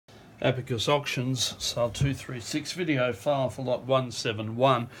Abacus Auctions, sale 236, video file for lot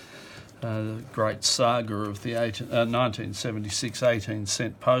 171. The great saga of the 1976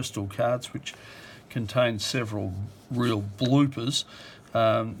 18-cent postal cards, which contained several real bloopers.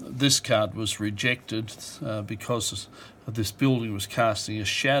 This card was rejected because this building was casting a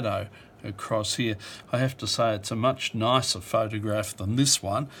shadow across here. I have to say it's a much nicer photograph than this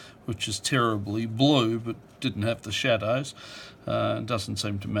one, which is terribly blue but didn't have the shadows. It doesn't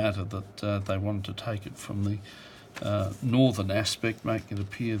seem to matter that they wanted to take it from the northern aspect, making it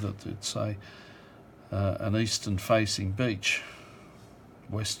appear that it's an eastern-facing beach,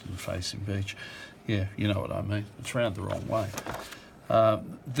 western-facing beach. Yeah, you know what I mean. It's round the wrong way.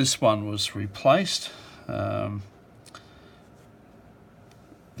 This one was replaced.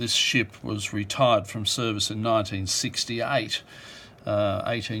 This ship was retired from service in 1968,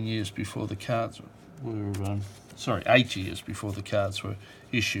 18 years before the cards were, 8 years before the cards were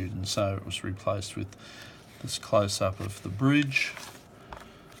issued, and so it was replaced with this close-up of the bridge,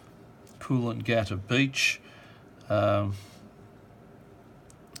 Coolangatta Beach.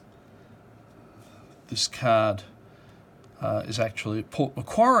 This card is actually at Port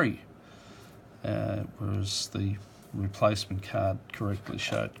Macquarie, whereas the replacement card correctly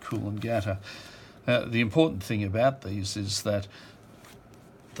showed Coolangatta. The important thing about these is that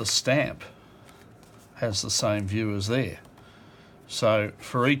the stamp has the same view as there. So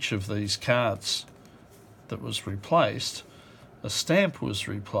for each of these cards that was replaced, a stamp was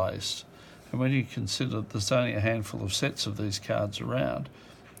replaced. And when you consider there's only a handful of sets of these cards around,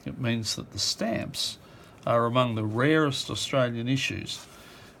 it means that the stamps are among the rarest Australian issues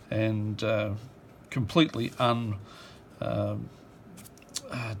and completely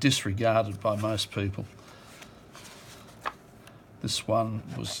disregarded by most people. This one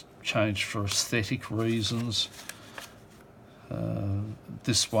was changed for aesthetic reasons.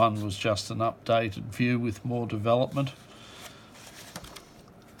 This one was just an updated view with more development.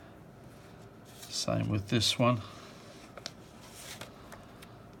 Same with this one.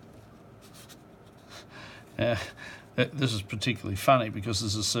 This is particularly funny because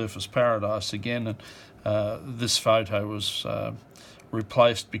this is Surfers Paradise again, and this photo was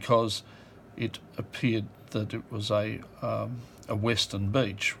replaced because it appeared that it was a western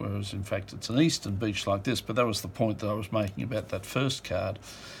beach, whereas in fact it's an eastern beach like this. But that was the point that I was making about that first card,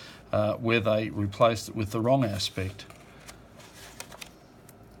 where they replaced it with the wrong aspect.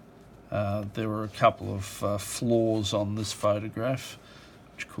 There were a couple of flaws on this photograph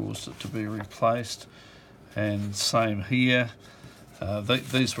which caused it to be replaced, and same here.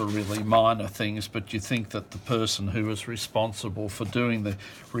 These were really minor things, but you think that the person who was responsible for doing the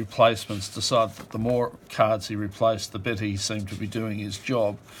replacements decided that the more cards he replaced, the better he seemed to be doing his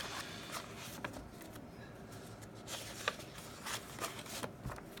job.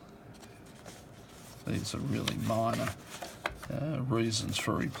 These are really minor reasons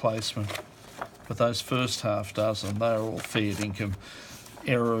for replacement. But those first half dozen, they're all fair income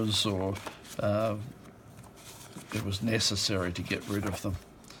errors, or it was necessary to get rid of them.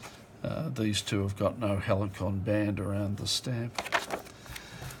 These two have got no Helecon band around the stamp.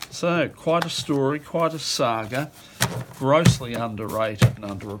 So, quite a story, quite a saga, grossly underrated and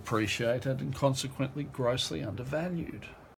underappreciated, and consequently grossly undervalued.